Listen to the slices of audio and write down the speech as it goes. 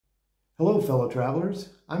Hello, fellow travelers.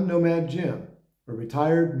 I'm Nomad Jim, a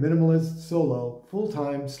retired minimalist solo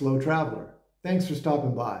full-time slow traveler. Thanks for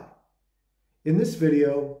stopping by. In this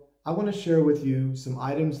video, I want to share with you some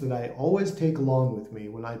items that I always take along with me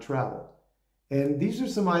when I travel. And these are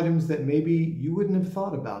some items that maybe you wouldn't have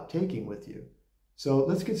thought about taking with you. So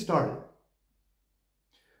let's get started.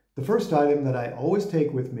 The first item that I always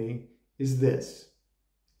take with me is this.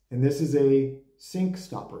 And this is a sink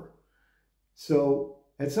stopper. So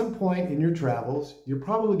at some point in your travels, you're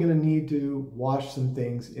probably going to need to wash some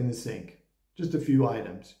things in the sink, just a few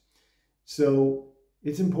items. So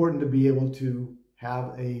it's important to be able to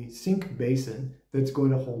have a sink basin that's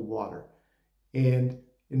going to hold water. And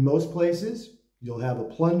in most places, you'll have a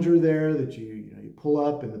plunger there that you pull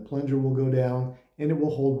up and the plunger will go down and it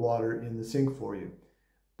will hold water in the sink for you.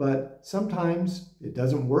 But sometimes it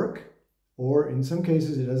doesn't work, or in some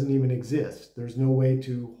cases it doesn't even exist. There's no way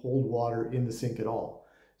to hold water in the sink at all.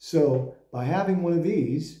 So by having one of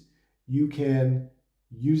these, you can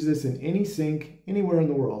use this in any sink anywhere in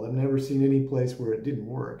the world. I've never seen any place where it didn't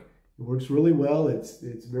work. It works really well. It's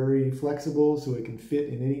very flexible, so it can fit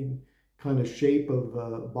in any kind of shape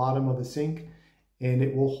of bottom of the sink, and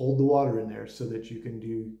it will hold the water in there so that you can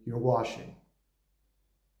do your washing.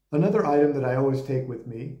 Another item that I always take with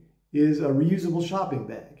me is a reusable shopping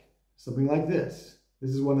bag, something like this.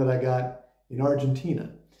 This is one that I got in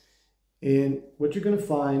Argentina. And what you're going to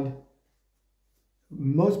find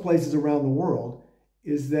most places around the world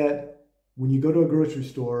is that when you go to a grocery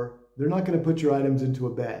store, they're not going to put your items into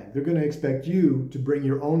a bag. They're going to expect you to bring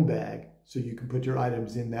your own bag so you can put your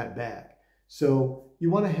items in that bag. So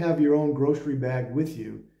you want to have your own grocery bag with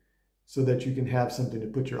you so that you can have something to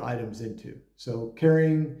put your items into. So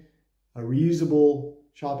carrying a reusable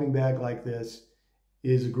shopping bag like this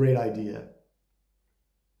is a great idea.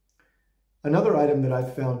 Another item that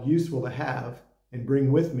I've found useful to have and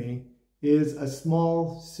bring with me is a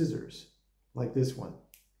small scissors like this one.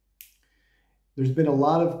 There's been a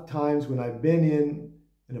lot of times when I've been in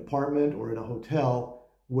an apartment or in a hotel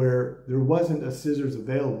where there wasn't a scissors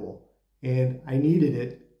available and I needed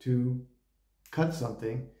it to cut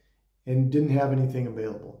something and didn't have anything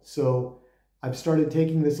available. So I've started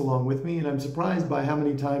taking this along with me, and I'm surprised by how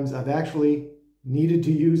many times I've actually needed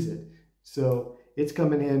to use it. So it's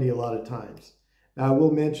come in handy a lot of times. Now, I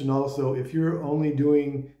will mention also, if you're only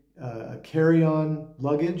doing a carry-on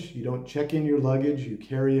luggage, you don't check in your luggage, you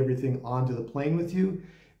carry everything onto the plane with you,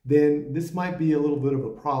 then this might be a little bit of a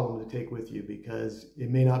problem to take with you because it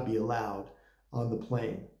may not be allowed on the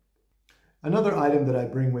plane. Another item that I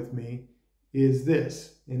bring with me is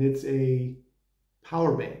this, and it's a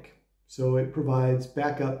power bank. So it provides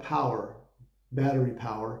backup power, battery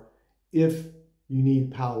power, if you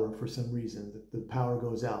need power for some reason, that the power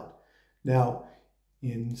goes out. Now,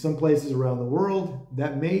 in some places around the world,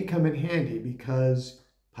 that may come in handy because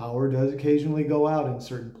power does occasionally go out in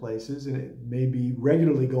certain places, and it may be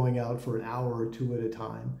regularly going out for an hour or two at a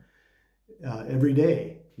time, every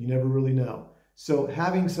day. You never really know. So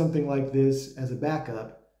having something like this as a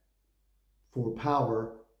backup for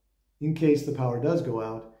power, in case the power does go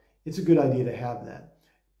out, it's a good idea to have that.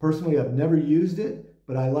 Personally, I've never used it,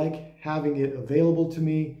 but I like having it available to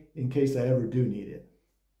me in case I ever do need it.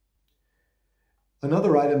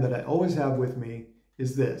 Another item that I always have with me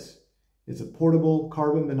is this. It's a portable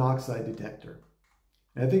carbon monoxide detector.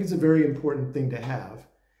 And I think it's a very important thing to have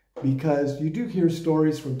because you do hear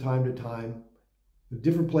stories from time to time of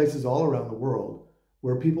different places all around the world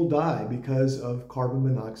where people die because of carbon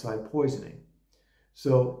monoxide poisoning.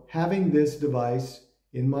 So having this device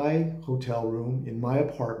in my hotel room, in my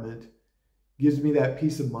apartment, gives me that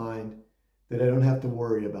peace of mind that I don't have to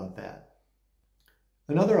worry about that.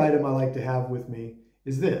 Another item I like to have with me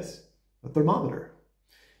is this, a thermometer.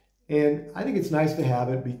 And I think it's nice to have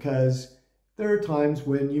it because there are times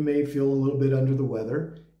when you may feel a little bit under the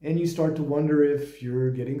weather and you start to wonder if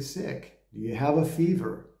you're getting sick. Do you have a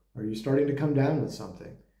fever? Are you starting to come down with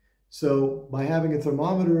something? So by having a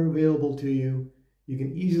thermometer available to you, you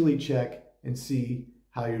can easily check and see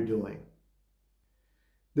how you're doing.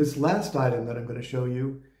 This last item that I'm going to show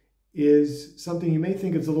you is something you may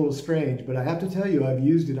think is a little strange, but I have to tell you I've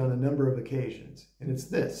used it on a number of occasions, and it's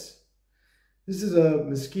this. This is a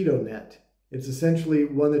mosquito net. It's essentially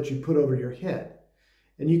one that you put over your head,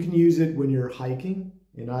 and you can use it when you're hiking,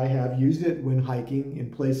 and I have used it when hiking in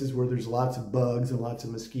places where there's lots of bugs and lots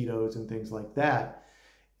of mosquitoes and things like that,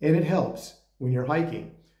 and it helps when you're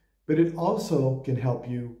hiking. But it also can help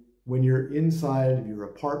you when you're inside of your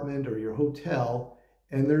apartment or your hotel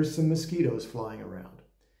and there's some mosquitoes flying around.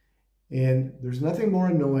 And there's nothing more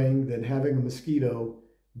annoying than having a mosquito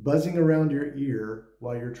buzzing around your ear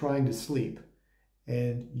while you're trying to sleep.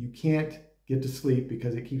 and you can't get to sleep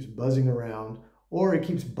because it keeps buzzing around or it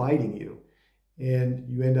keeps biting you, and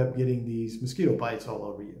you end up getting these mosquito bites all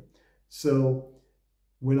over you. So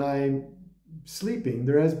when I'm sleeping,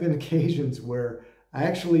 there has been occasions where I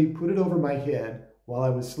actually put it over my head while I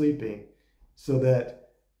was sleeping so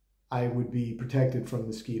that I would be protected from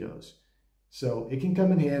mosquitoes. So it can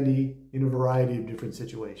come in handy in a variety of different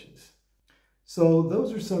situations. So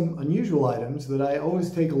those are some unusual items that I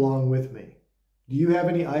always take along with me. Do you have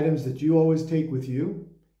any items that you always take with you?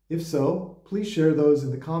 If so, please share those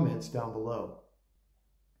in the comments down below.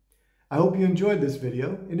 I hope you enjoyed this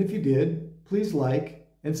video, and if you did, please like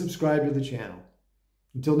and subscribe to the channel.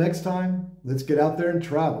 Until next time, let's get out there and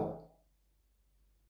travel.